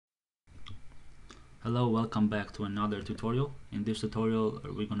Hello, welcome back to another tutorial. In this tutorial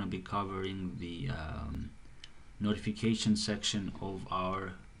we're going to be covering the notification section of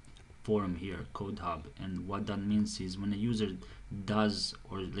our forum here, Code Hub. And what that means is when a user does,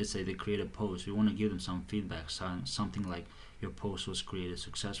 or let's say they create a post, we want to give them some feedback, something like your post was created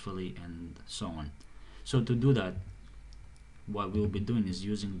successfully and so on. So to do that, what we'll be doing is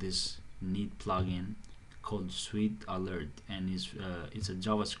using this neat plugin called SweetAlert, and it's a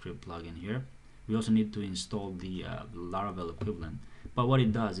JavaScript plugin here. We also need to install the Laravel equivalent, but what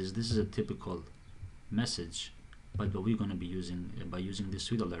it does is this is a typical message, but what we're going to be using by using this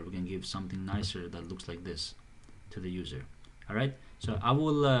SweetAlert, we can give something nicer that looks like this to the user. Alright, so I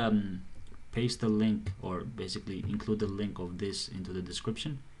will paste the link, or basically include the link of this into the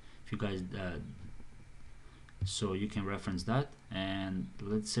description if you guys so you can reference that. And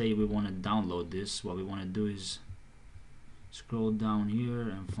let's say we want to download this. What we want to do is scroll down here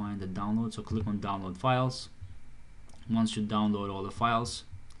and find the download, so click on download files. Once you download all the files,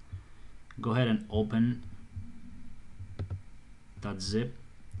 go ahead and open that zip,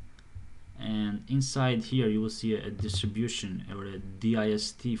 and inside here you will see a distribution or a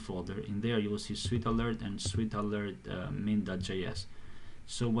dist folder. In there you will see SweetAlert and SweetAlert main.js.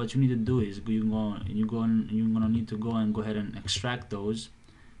 So what you need to do is you're gonna need to go ahead and extract those,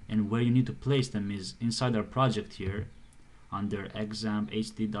 and where you need to place them is inside our project here under exam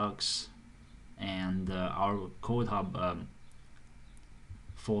htdocs and our Code Hub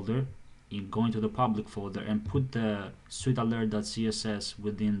folder. You go into the public folder and put the SweetAlert.css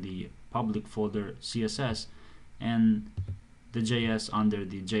within the public folder CSS, and the JS under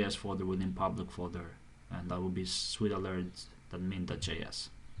the JS folder within public folder, and that will be SweetAlert.main.js.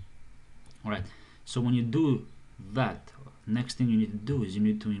 Alright, so when you do that, next thing you need to do is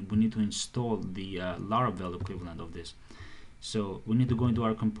we need to install the Laravel equivalent of this. So we need to go into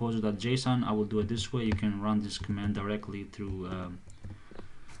our composer.json. I will do it this way. You can run this command directly through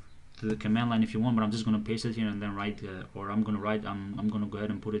the command line if you want, but I'm just going to paste it here and then write, I'm going to go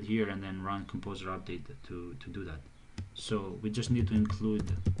ahead and put it here and then run composer update to do that. So we just need to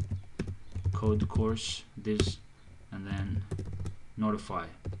include code course this and then notify.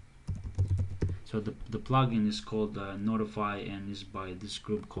 So the plugin is called notify and is by this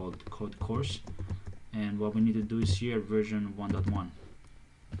group called code course. And what we need to do is here version 1.1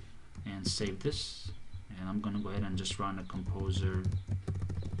 and save this, and I'm gonna go ahead and just run a composer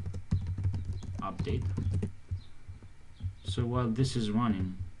update. So while this is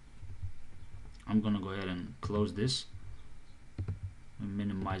running, I'm gonna go ahead and close this and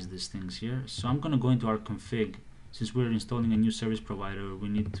minimize these things here. So I'm gonna go into our config. Since we're installing a new service provider, we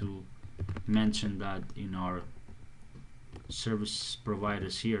need to mention that in our service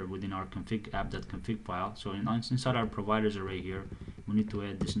providers here within our config app.config file. So inside our providers array here, we need to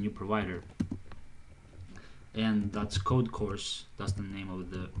add this new provider, and that's code course. That's the name of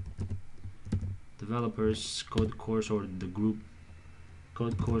the developers code course, or the group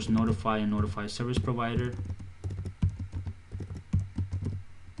code course notify and notify service provider,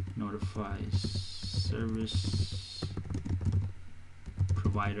 notify service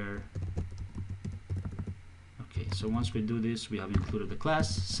provider. So once we do this, we have included the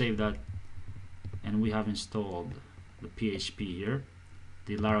class, save that, and we have installed the PHP here,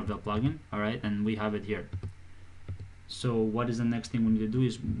 the Laravel plugin. Alright, and we have it here. So what is the next thing we need to do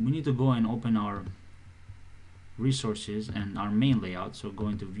is we need to go and open our resources and our main layout. So go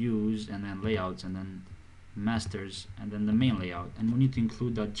into views and then layouts and then masters and then the main layout, and we need to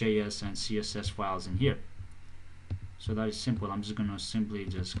include that JS and CSS files in here. So that is simple. I'm just gonna simply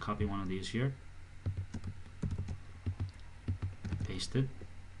just copy one of these here, paste it,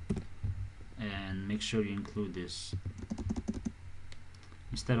 and make sure you include this.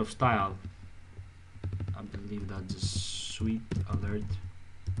 Instead of style, I believe that's just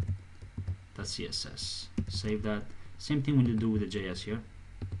SweetAlert.css. Save that. Same thing we need to do with the JS here.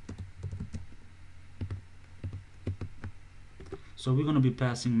 So we're going to be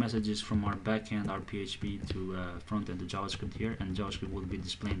passing messages from our backend, our PHP, to frontend, to JavaScript here, and JavaScript will be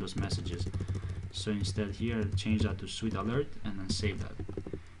displaying those messages. So instead here, change that to SweetAlert and then save that.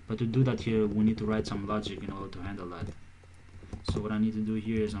 But to do that here, we need to write some logic in order to handle that. So what I need to do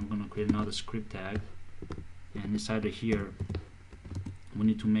here is I'm going to create another script tag, and inside of here we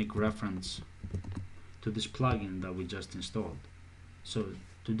need to make reference to this plugin that we just installed. So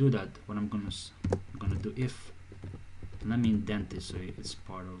to do that, what I'm going to do, if, let me indent this so it's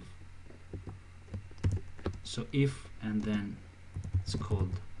part of, so if, and then it's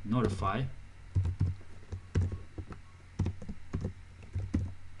called notify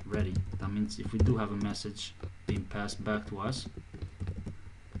ready. That means if we do have a message being passed back to us,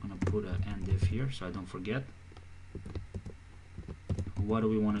 I'm gonna put an end if here so I don't forget. What do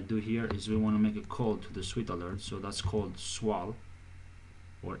we want to do here is we want to make a call to the SweetAlert, so that's called swal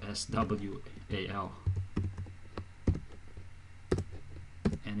or SWAL,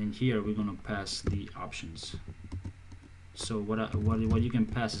 and in here we're going to pass the options. So what you can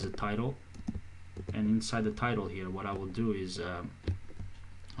pass is a title, and inside the title here what I will do is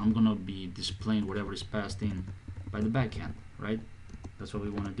I'm gonna be displaying whatever is passed in by the backend, right? That's what we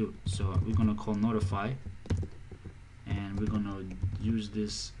want to do. So we're gonna call notify, and we're gonna use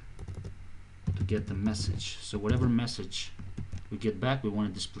this to get the message. So whatever message we get back, we want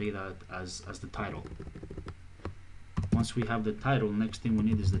to display that as the title. Once we have the title, next thing we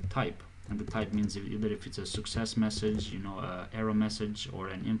need is the type, and the type means either if it's a success message, you know, error message, or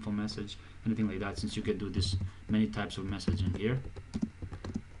an info message, anything like that, since you can do this many types of messaging here.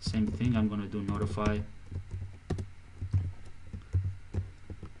 Same thing, I'm going to do notify,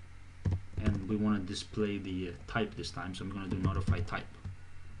 and we want to display the type this time, so I'm going to do notify type.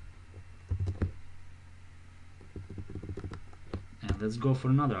 And let's go for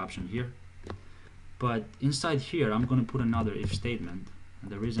another option here, but inside here I'm going to put another if statement, and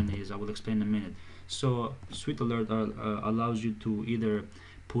the reason is I will explain in a minute. So SweetAlert allows you to either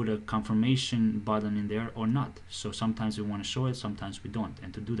put a confirmation button in there or not. So sometimes we want to show it, sometimes we don't,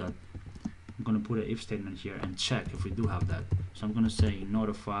 and to do that I'm going to put an if statement here and check if we do have that. So I'm going to say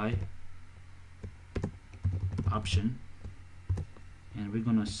notify option, and we're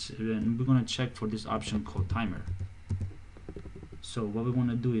going to check for this option called timer. So what we want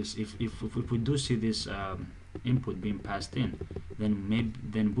to do is if we do see this input being passed in,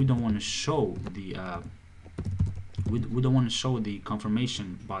 then we don't want to show the we don't want to show the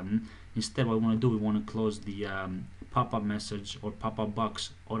confirmation button. Instead, what we want to do, we want to close the pop-up message or pop-up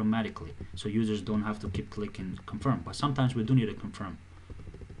box automatically, so users don't have to keep clicking confirm. But sometimes we do need to confirm,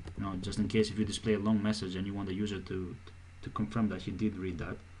 you know, just in case if you display a long message and you want the user to confirm that he did read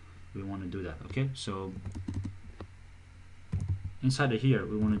that, we want to do that. Okay, so inside of here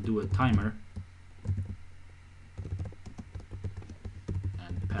we want to do a timer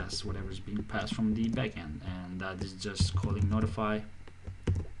and pass whatever is being passed from the backend, and that is just calling notify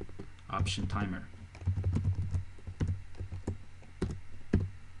option timer.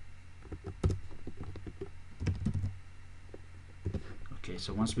 Okay,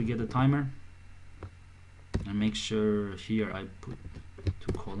 so once we get the timer, and make sure here I put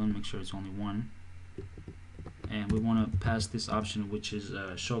 2 colon, make sure it's only 1, and we want to pass this option, which is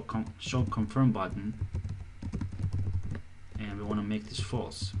show confirm button, and we want to make this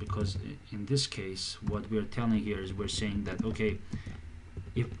false, because in this case what we are telling here is we're saying that, okay,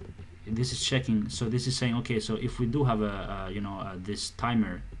 if this is checking, so this is saying, okay, so if we do have this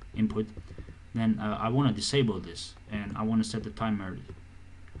timer input, then I want to disable this, and I want to set the timer,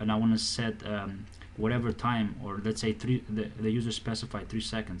 and I want to set whatever time, or let's say the user specified 3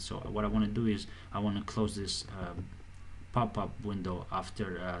 seconds. So what I want to do is I want to close this pop-up window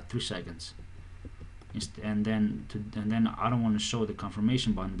after 3 seconds, and then I don't want to show the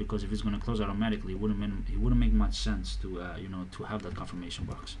confirmation button, because if it's going to close automatically, it wouldn't make much sense to to have that confirmation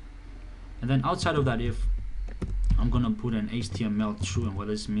box. And then outside of that, if I'm going to put an HTML true, and what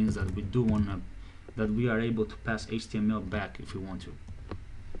this means that we do want to, that we are able to pass HTML back if we want to.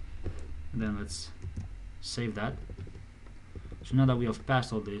 And then let's save that. So now that we have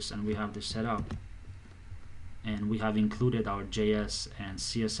passed all this and we have this set up, and we have included our JS and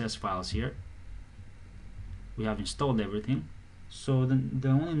CSS files here, we have installed everything. So then the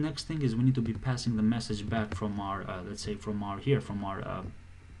only next thing is we need to be passing the message back from our let's say from our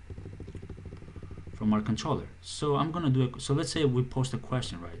controller. So I'm gonna do it. So let's say we post a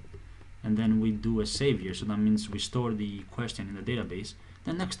question, right, and then we do a save here, so that means we store the question in the database.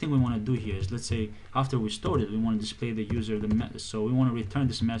 The next thing we want to do here is, let's say after we stored it, we want to display the user so we want to return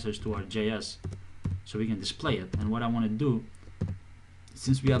this message to our JS so we can display it. And what I want to do,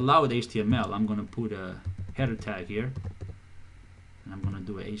 since we allowed HTML, I'm going to put a header tag here, and I'm going to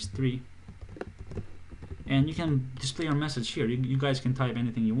do a h3, and you can display your message here. You guys can type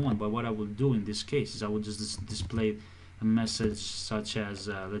anything you want, but what I will do in this case is I will just display a message such as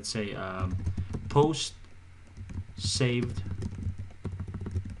let's say post saved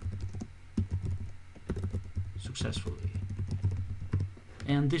successfully,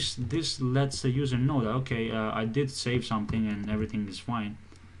 and this lets the user know that, okay, I did save something and everything is fine.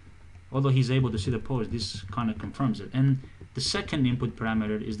 Although he's able to see the post, this kind of confirms it. And the second input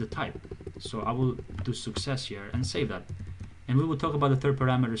parameter is the type, so I will do success here and save that, and we will talk about the third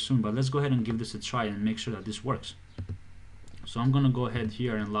parameter soon, but let's go ahead and give this a try and make sure that this works. So I'm gonna go ahead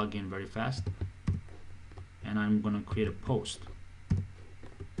here and log in very fast, and I'm gonna create a post.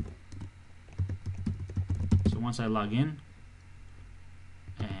 once I log in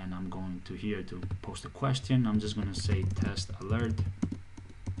and I'm going to here to post a question, I'm just going to say test alert.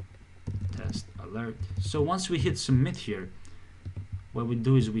 So once we hit submit here, what we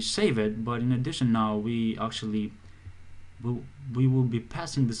do is we save it, but in addition now we actually we will be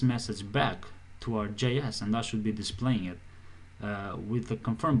passing this message back to our JS, and that should be displaying it with the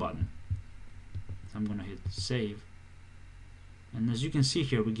confirm button. So I'm going to hit save, and as you can see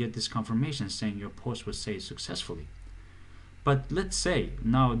here, we get this confirmation saying your post was saved successfully. But let's say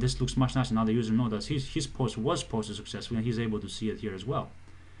now this looks much nicer. Now the user knows that his post was posted successfully, and he's able to see it here as well.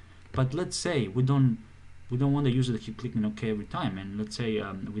 But let's say we don't want the user to keep clicking OK every time, and let's say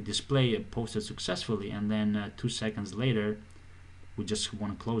we display it posted successfully, and then 2 seconds later we just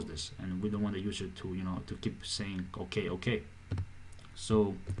want to close this, and we don't want the user to to keep saying OK.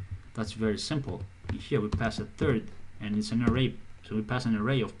 So that's very simple. Here we pass a third, and it's an array, so we pass an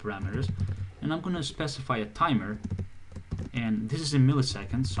array of parameters, and I'm going to specify a timer, and this is in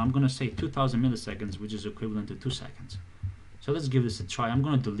milliseconds, so I'm going to say 2000 milliseconds, which is equivalent to 2 seconds. So let's give this a try. I'm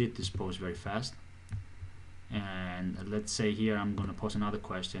going to delete this post very fast, and let's say here I'm going to post another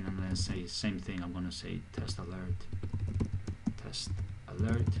question, and then say same thing. I'm going to say test alert.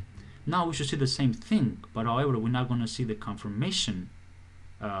 Now we should see the same thing, but however we're not going to see the confirmation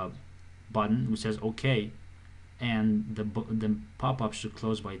button which says OK, and the pop-up should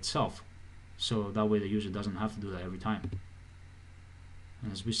close by itself, so that way the user doesn't have to do that every time.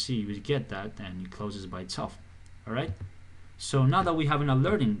 And as we see, we get that, and it closes by itself. Alright, so now that we have an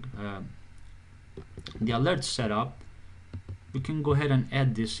alerting the alert set up, we can go ahead and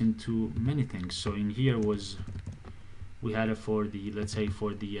add this into many things. So in here we had it for the, let's say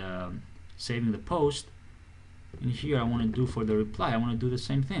for the saving the post. In here I want to do for the reply, I want to do the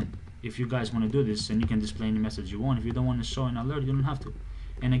same thing. If you guys want to do this, and you can display any message you want. If you don't want to show an alert, you don't have to.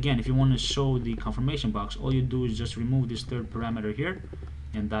 And again, if you want to show the confirmation box, all you do is just remove this third parameter here,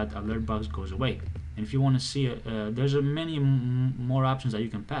 and that alert box goes away. And if you want to see there's many more options that you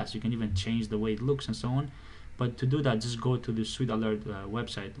can pass. You can even change the way it looks and so on. But to do that, just go to the SweetAlert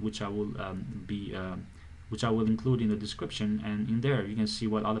website, which I will include in the description, and in there you can see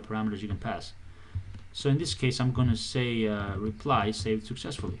what other parameters you can pass. So in this case, I'm going to say reply saved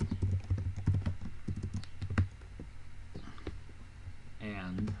successfully,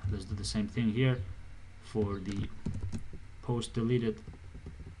 and let's do the same thing here for the post deleted.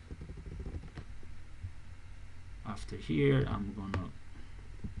 After here, I'm gonna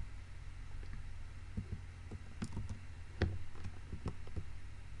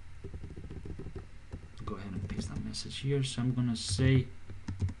go ahead and paste that message here. So I'm gonna say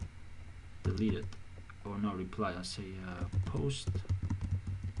deleted, or no, reply. I say post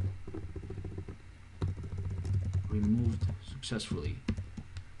removed successfully.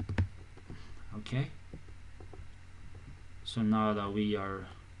 Okay. So now that we are,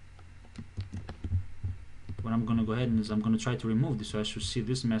 what I'm going to go ahead and is I'm going to try to remove this, so I should see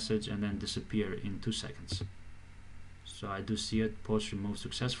this message and then disappear in 2 seconds. So I do see it, post removed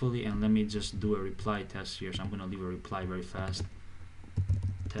successfully, and let me just do a reply test here. So I'm going to leave a reply very fast.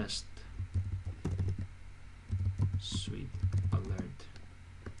 Test SweetAlert,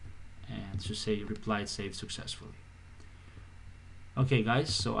 and to say replied saved successfully. Okay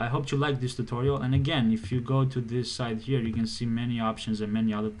guys, so I hope you liked this tutorial, and again, if you go to this side here, you can see many options and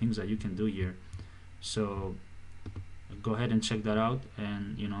many other things that you can do here. So go ahead and check that out,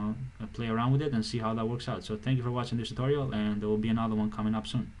 and play around with it and see how that works out. So thank you for watching this tutorial, and there will be another one coming up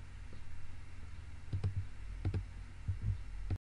soon.